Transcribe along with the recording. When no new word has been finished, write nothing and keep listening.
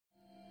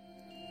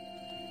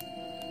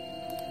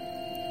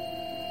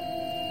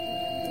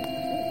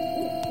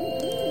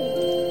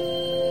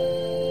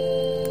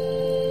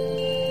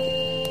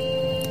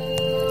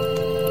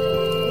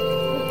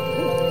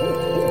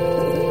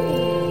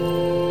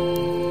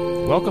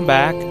Welcome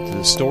back to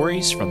the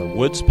Stories from the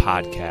Woods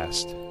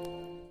podcast.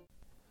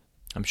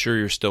 I'm sure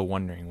you're still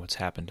wondering what's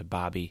happened to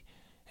Bobby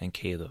and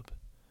Caleb,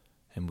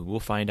 and we will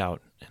find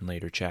out in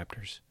later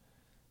chapters.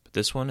 But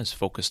this one is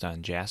focused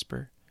on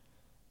Jasper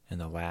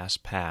and the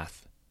last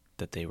path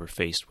that they were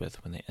faced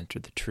with when they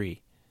entered the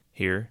tree.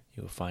 Here,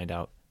 you will find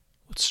out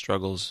what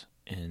struggles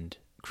and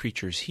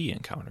creatures he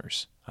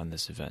encounters on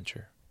this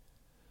adventure.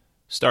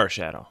 Star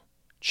Shadow,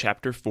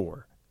 Chapter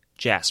 4,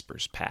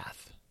 Jasper's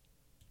Path.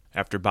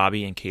 After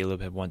Bobby and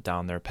Caleb had went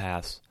down their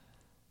paths,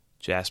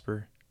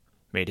 Jasper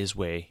made his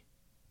way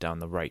down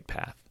the right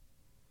path.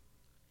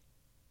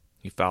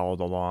 He followed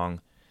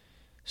along,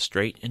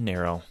 straight and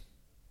narrow.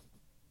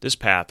 This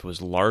path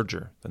was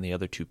larger than the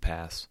other two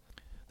paths.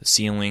 The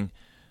ceiling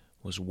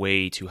was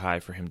way too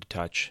high for him to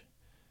touch,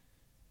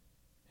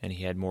 and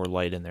he had more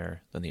light in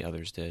there than the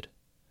others did.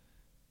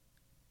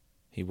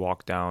 He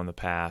walked down the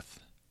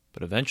path,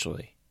 but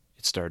eventually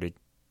it started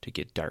to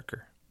get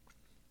darker.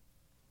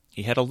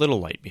 He had a little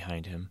light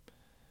behind him,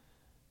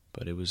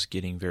 but it was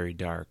getting very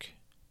dark.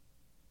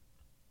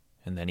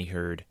 And then he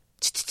heard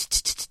he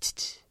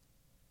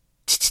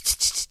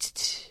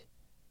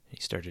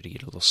started to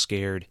get a little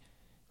scared.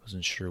 He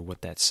wasn't sure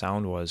what that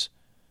sound was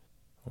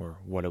or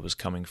what it was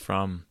coming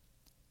from.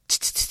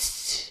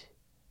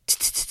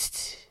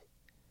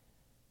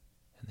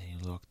 And then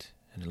he looked,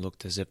 and it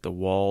looked as if the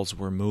walls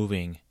were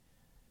moving.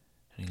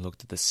 And he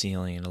looked at the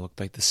ceiling, and it looked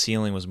like the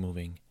ceiling was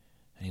moving.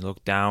 And he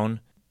looked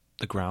down.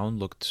 The ground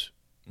looked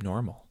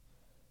normal.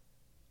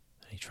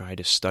 He tried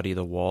to study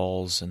the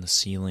walls and the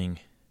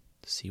ceiling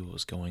to see what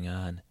was going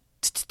on.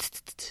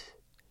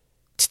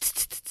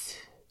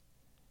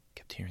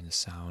 Kept hearing the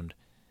sound,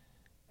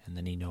 and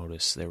then he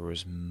noticed there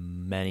was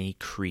many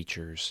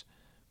creatures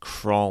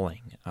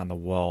crawling on the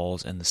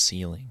walls and the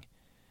ceiling,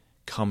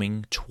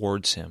 coming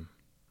towards him.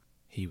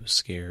 He was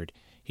scared.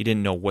 He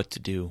didn't know what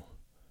to do.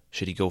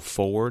 Should he go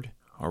forward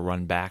or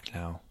run back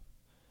now?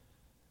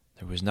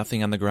 There was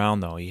nothing on the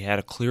ground, though. He had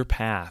a clear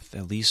path,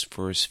 at least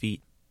for his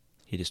feet.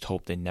 He just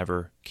hoped they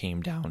never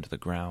came down to the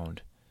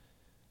ground.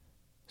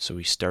 So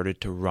he started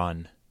to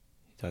run.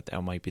 He thought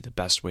that might be the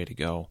best way to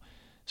go.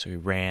 So he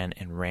ran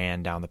and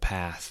ran down the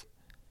path,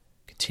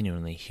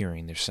 continually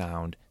hearing their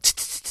sound.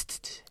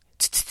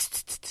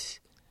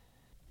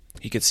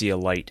 He could see a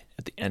light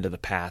at the end of the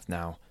path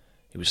now.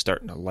 It was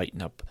starting to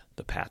lighten up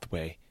the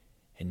pathway,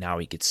 and now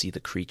he could see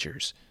the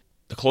creatures.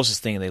 The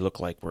closest thing they looked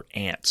like were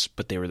ants,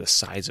 but they were the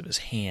size of his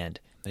hand.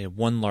 They had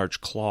one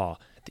large claw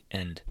at the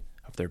end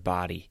of their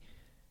body,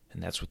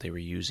 and that's what they were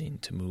using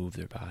to move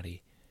their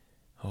body.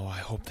 Oh, I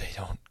hope they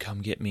don't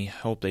come get me. I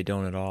hope they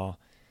don't at all.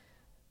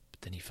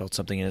 But then he felt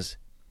something in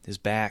his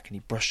back, and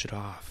he brushed it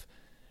off.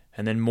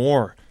 And then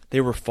more.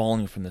 They were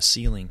falling from the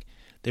ceiling.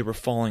 They were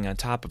falling on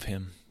top of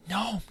him.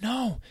 No,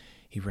 no!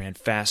 He ran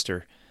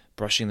faster,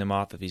 brushing them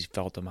off if he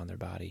felt them on their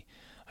body.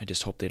 I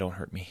just hope they don't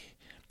hurt me.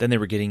 Then they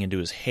were getting into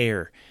his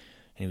hair,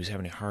 and he was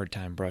having a hard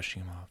time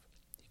brushing them off.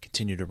 He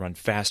continued to run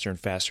faster and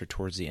faster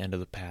towards the end of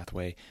the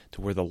pathway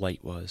to where the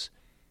light was.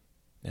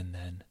 And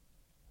then,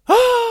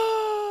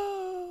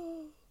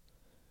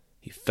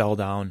 he fell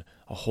down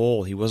a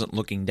hole. He wasn't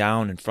looking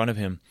down in front of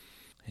him,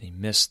 and he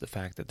missed the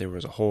fact that there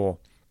was a hole.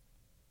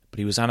 But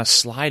he was on a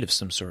slide of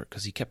some sort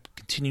because he kept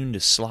continuing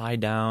to slide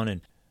down, and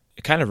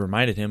it kind of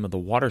reminded him of the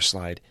water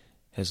slide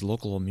at his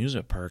local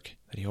amusement park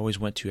that he always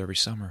went to every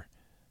summer.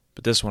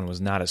 But this one was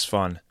not as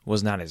fun,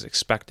 was not as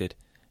expected,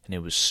 and it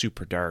was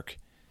super dark.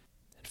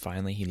 And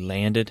finally he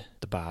landed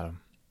at the bottom.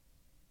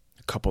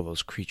 A couple of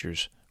those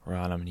creatures were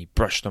on him, and he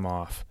brushed them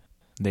off.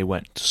 They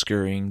went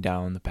scurrying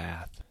down the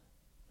path.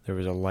 There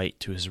was a light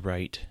to his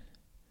right,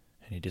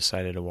 and he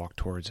decided to walk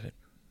towards it.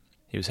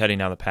 He was heading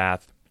down the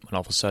path when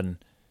all of a sudden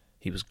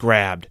he was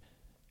grabbed,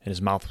 and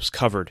his mouth was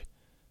covered.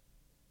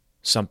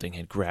 Something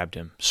had grabbed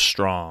him,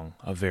 strong,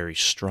 a very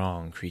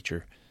strong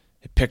creature.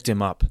 It picked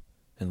him up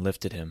and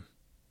lifted him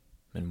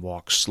and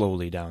walked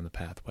slowly down the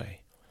pathway.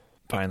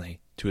 Finally,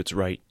 to its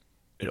right,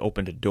 it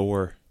opened a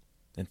door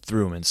and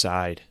threw him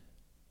inside.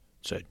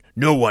 It said,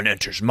 "No one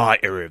enters my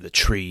area of the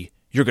tree.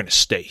 You're going to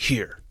stay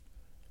here.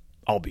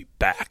 I'll be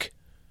back."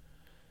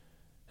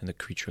 And the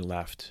creature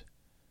left.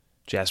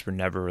 Jasper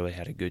never really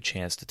had a good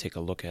chance to take a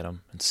look at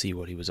him and see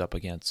what he was up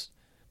against.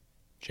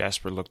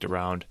 Jasper looked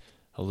around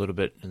a little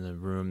bit in the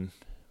room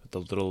with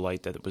the little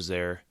light that was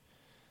there,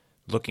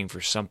 looking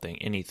for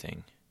something,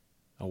 anything,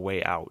 a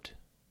way out,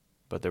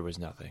 but there was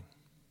nothing.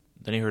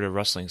 Then he heard a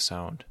rustling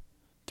sound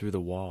through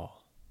the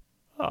wall.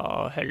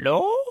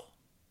 Hello?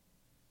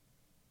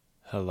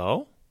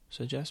 Hello?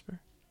 Said Jasper.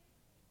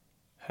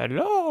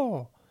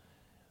 Hello?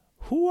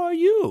 Who are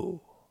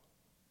you?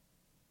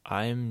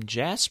 I'm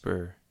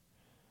Jasper,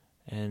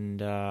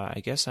 and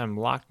I guess I'm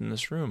locked in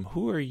this room.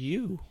 Who are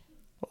you?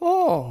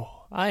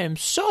 Oh, I am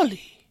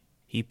Sully.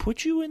 He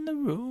put you in the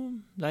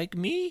room, like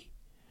me?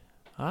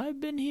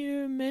 I've been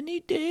here many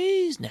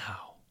days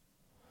now.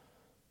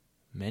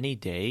 Many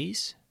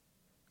days?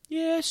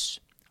 Yes,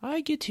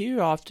 I get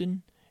here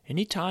often.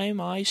 Any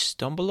time I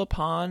stumble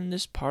upon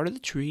this part of the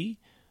tree,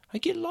 I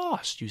get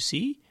lost, you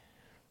see.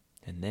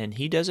 And then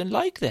he doesn't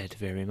like that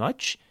very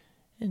much,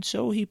 and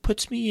so he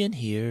puts me in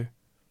here."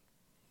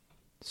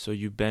 "So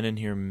you've been in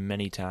here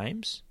many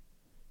times?"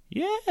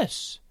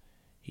 "Yes.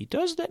 He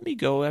does let me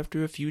go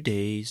after a few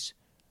days.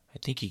 I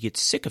think he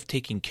gets sick of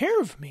taking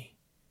care of me."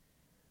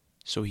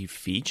 "So he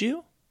feeds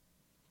you?"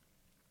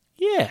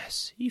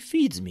 "Yes, he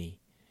feeds me.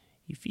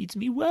 He feeds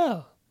me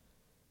well.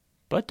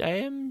 But I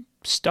am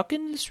stuck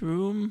in this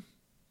room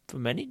for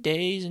many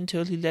days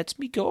until he lets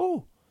me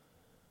go."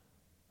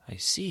 "I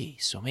see.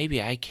 So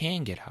maybe I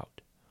can get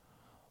out."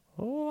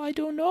 "Oh, I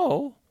don't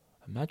know.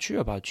 I'm not sure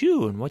about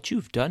you and what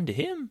you've done to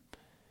him.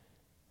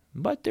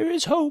 But there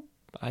is hope,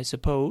 I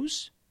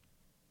suppose."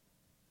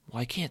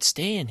 "Well, I can't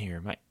stay in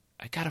here.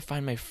 I gotta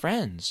find my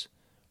friends.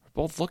 We're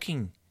both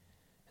looking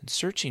and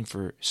searching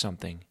for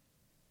something."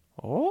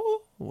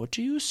 "Oh, what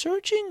are you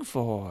searching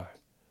for?"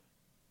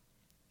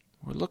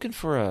 "We're looking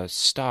for a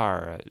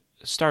star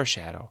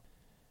shadow.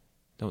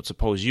 Don't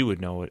suppose you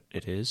would know what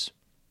it is."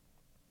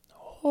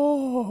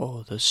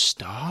 "Oh, the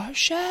star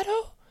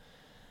shadow?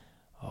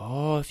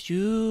 Oh, if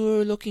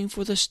you're looking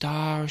for the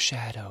star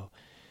shadow,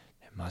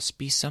 there must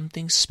be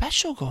something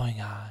special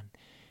going on.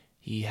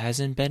 He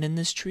hasn't been in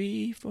this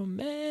tree for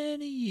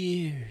many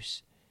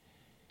years.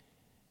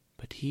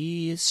 But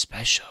he is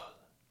special."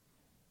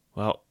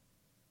 "Well,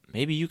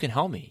 maybe you can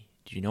help me.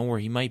 Do you know where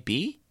he might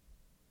be?"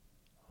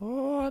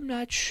 "Oh, I'm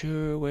not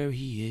sure where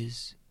he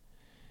is.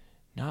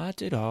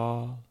 Not at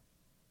all."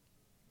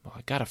 "Well,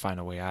 I gotta find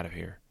a way out of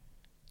here.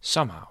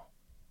 Somehow.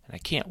 And I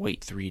can't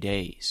wait 3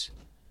 days."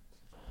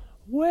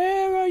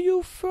 "Where are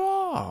you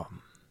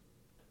from?"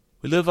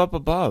 "We live up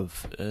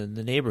above, in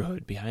the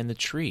neighborhood, behind the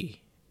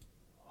tree."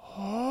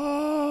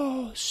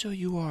 "Oh, so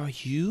you are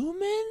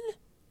human?"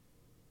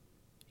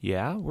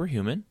 "Yeah, we're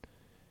human."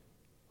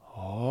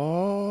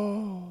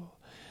 "Oh,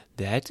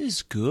 that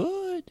is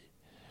good.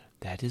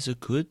 That is a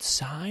good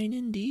sign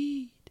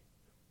indeed."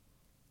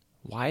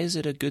 "Why is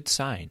it a good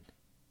sign?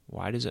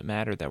 Why does it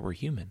matter that we're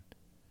human?"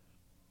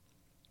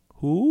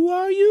 "Who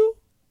are you?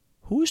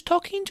 Who's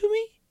talking to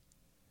me?"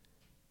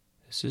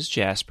 "This is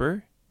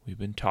Jasper. We've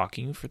been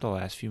talking for the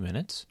last few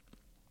minutes."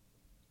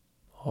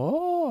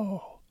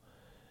 Oh,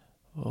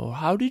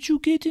 how did you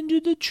get into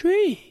the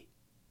tree?"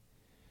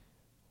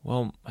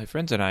 "Well, my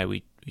friends and I,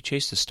 we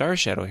chased the star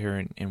shadow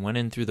here and went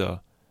in through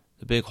the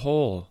big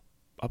hole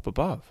up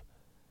above."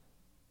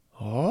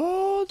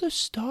 "Oh, the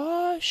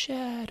star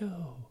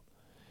shadow.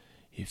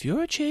 If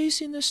you're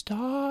chasing the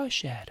star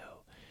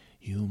shadow,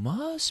 you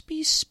must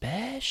be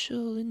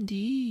special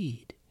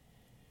indeed."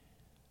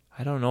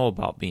 "I don't know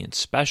about being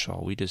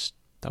special. We just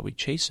thought we'd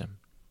chase him,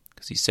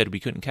 because he said we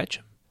couldn't catch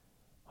him."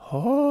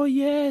 "Oh,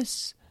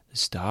 yes, the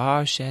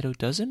star shadow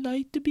doesn't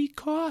like to be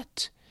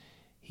caught.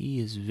 He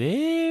is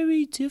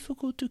very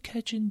difficult to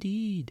catch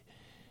indeed."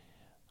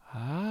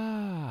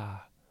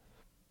 "Ah."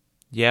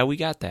 "Yeah, we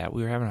got that.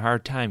 We were having a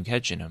hard time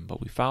catching him,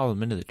 but we followed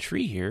him into the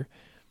tree here."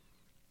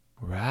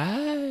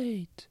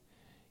 "Right.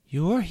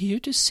 You're here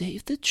to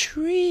save the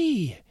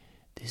tree.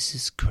 This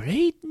is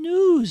great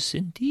news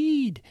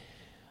indeed.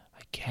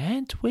 I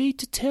can't wait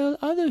to tell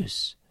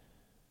others."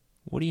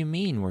 "What do you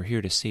mean we're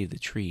here to save the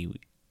tree?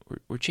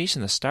 We're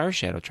chasing the star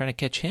shadow, trying to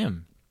catch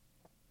him."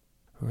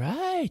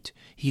 "Right.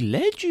 He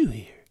led you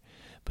here,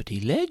 but he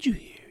led you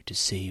here to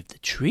save the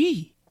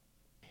tree.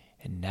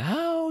 And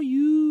now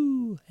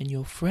you and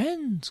your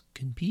friends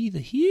can be the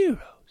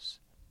heroes."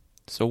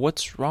 "So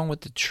what's wrong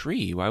with the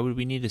tree? Why would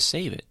we need to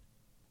save it?"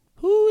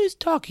 "Who is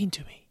talking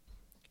to me?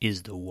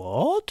 Is the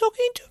wall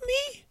talking to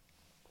me?"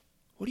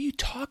 "What are you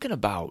talking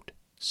about?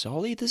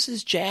 Sully, this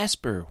is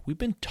Jasper. We've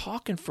been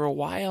talking for a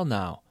while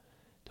now.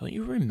 Don't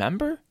you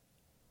remember?"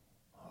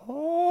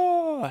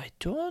 "Oh, I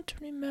don't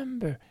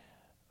remember.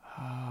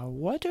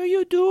 What are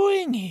you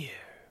doing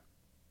here?"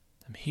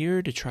 "I'm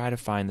here to try to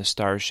find the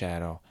star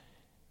shadow,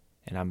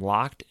 and I'm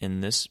locked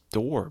in this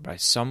door by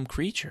some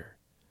creature."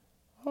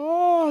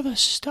 "Oh, the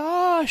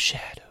star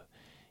shadow.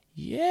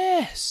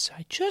 Yes,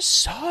 I just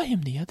saw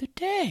him the other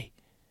day."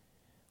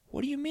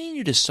 "What do you mean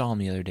you just saw him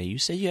the other day? You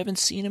said you haven't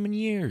seen him in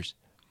years."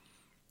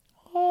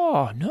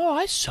 "Oh, no,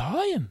 I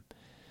saw him."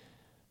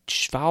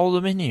 "Just followed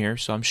him in here,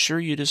 so I'm sure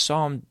you just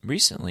saw him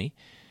recently.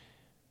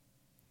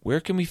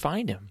 Where can we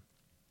find him?"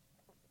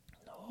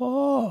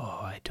 "Oh,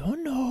 I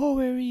don't know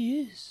where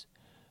he is,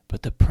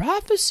 but the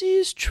prophecy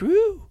is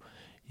true.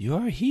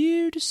 You're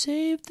here to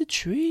save the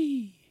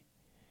tree."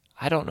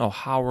 "I don't know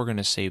how we're going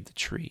to save the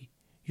tree."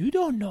 "You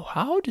don't know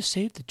how to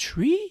save the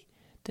tree?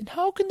 Then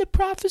how can the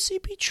prophecy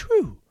be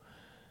true?"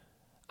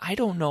 "I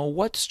don't know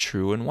what's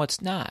true and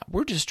what's not.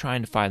 We're just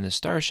trying to find the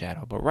star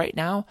shadow, but right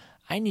now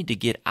I need to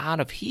get out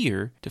of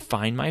here to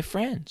find my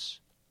friends."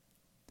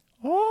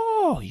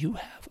 "Oh, you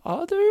have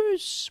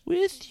others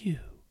with you?"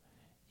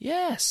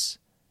 "Yes,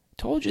 I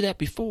told you that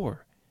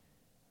before."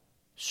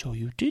 "So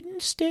you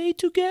didn't stay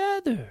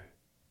together?"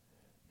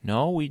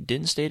 "No, we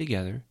didn't stay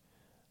together."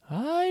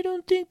 "I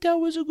don't think that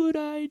was a good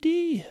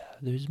idea.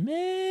 There's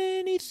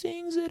many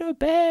things that are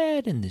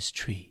bad in this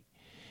tree.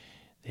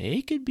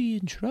 They could be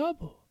in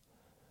trouble."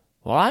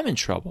 "Well, I'm in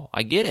trouble.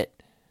 I get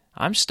it.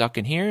 I'm stuck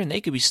in here, and they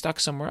could be stuck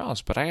somewhere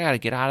else, but I got to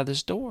get out of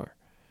this door."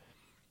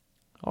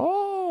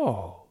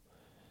 "Oh,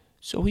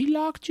 So he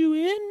locked you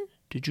in?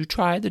 Did you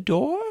try the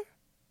door?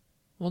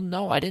 Well,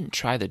 no, I didn't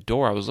try the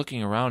door. I was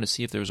looking around to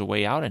see if there was a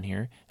way out in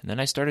here, and then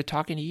I started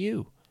talking to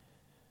you.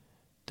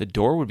 The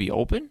door would be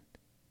open?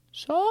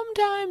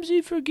 Sometimes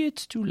he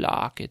forgets to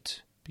lock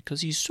it.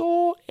 Because he's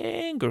so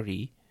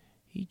angry,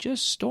 he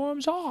just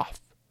storms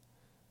off.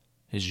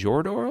 Is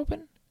your door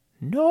open?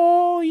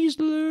 No, he's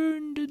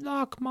learned to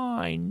lock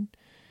mine.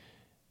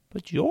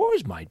 But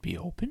yours might be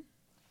open.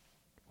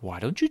 Why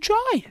don't you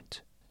try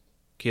it?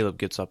 Caleb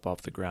gets up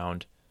off the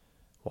ground,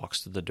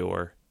 walks to the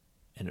door,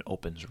 and it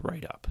opens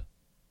right up.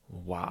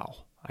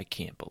 Wow, I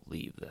can't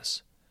believe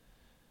this.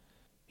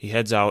 He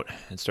heads out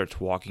and starts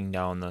walking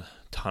down the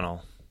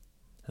tunnel,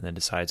 and then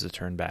decides to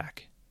turn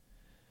back.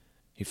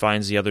 He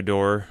finds the other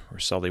door where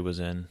Sully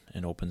was in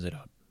and opens it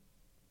up.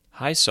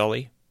 Hi,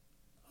 Sully.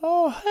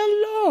 Oh,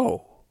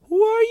 hello.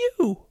 Who are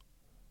you?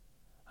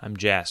 I'm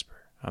Jasper.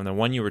 I'm the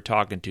one you were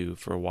talking to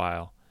for a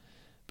while,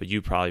 but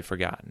you've probably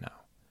forgotten now.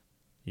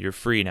 You're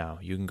free now.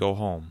 You can go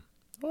home.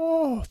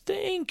 Oh,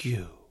 thank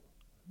you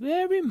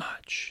very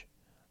much.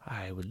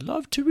 I would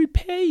love to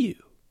repay you.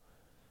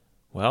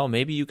 Well,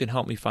 maybe you can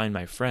help me find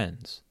my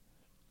friends.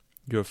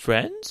 Your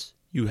friends?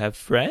 You have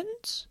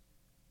friends?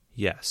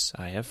 Yes,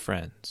 I have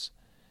friends.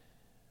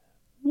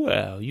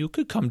 Well, you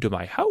could come to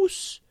my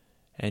house,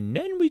 and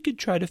then we could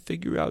try to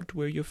figure out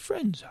where your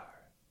friends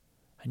are.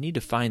 I need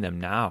to find them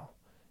now.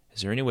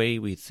 Is there any way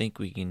we think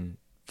we can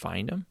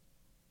find them?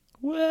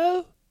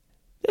 Well,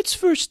 let's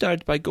first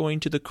start by going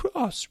to the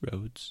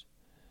crossroads,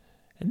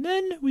 and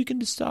then we can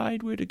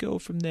decide where to go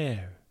from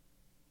there.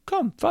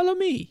 Come, follow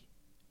me.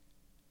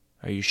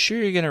 Are you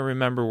sure you're going to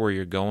remember where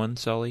you're going,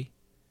 Sully?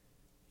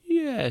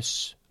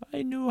 Yes,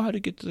 I know how to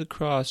get to the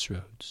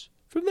crossroads.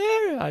 From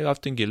there, I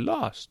often get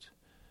lost.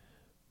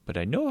 But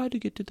I know how to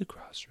get to the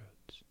crossroads.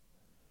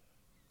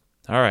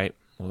 All right,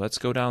 well, let's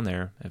go down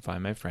there and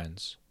find my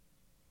friends.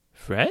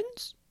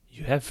 Friends?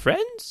 You have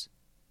friends?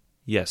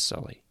 Yes,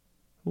 Sully.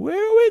 Where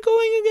are we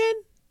going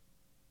again?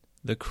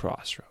 The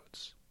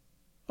crossroads.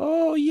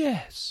 Oh,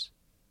 yes.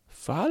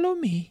 Follow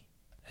me.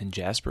 And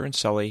Jasper and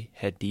Sully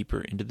head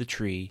deeper into the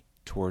tree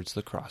towards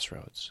the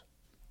crossroads.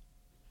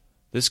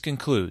 This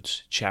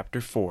concludes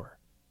Chapter 4,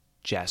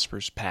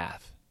 Jasper's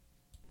Path.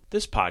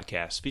 This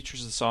podcast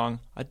features the song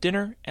A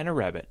Dinner and a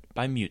Rabbit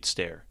by Mute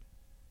Stare.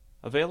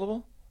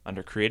 Available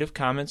under Creative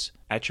Commons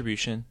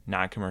Attribution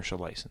Non-Commercial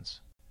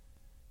License.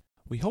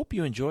 We hope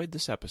you enjoyed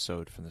this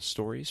episode from the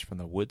Stories from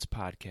the Woods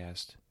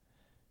podcast.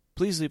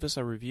 Please leave us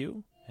a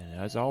review, and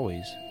as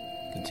always,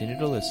 continue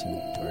to listen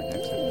to our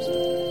next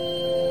episode.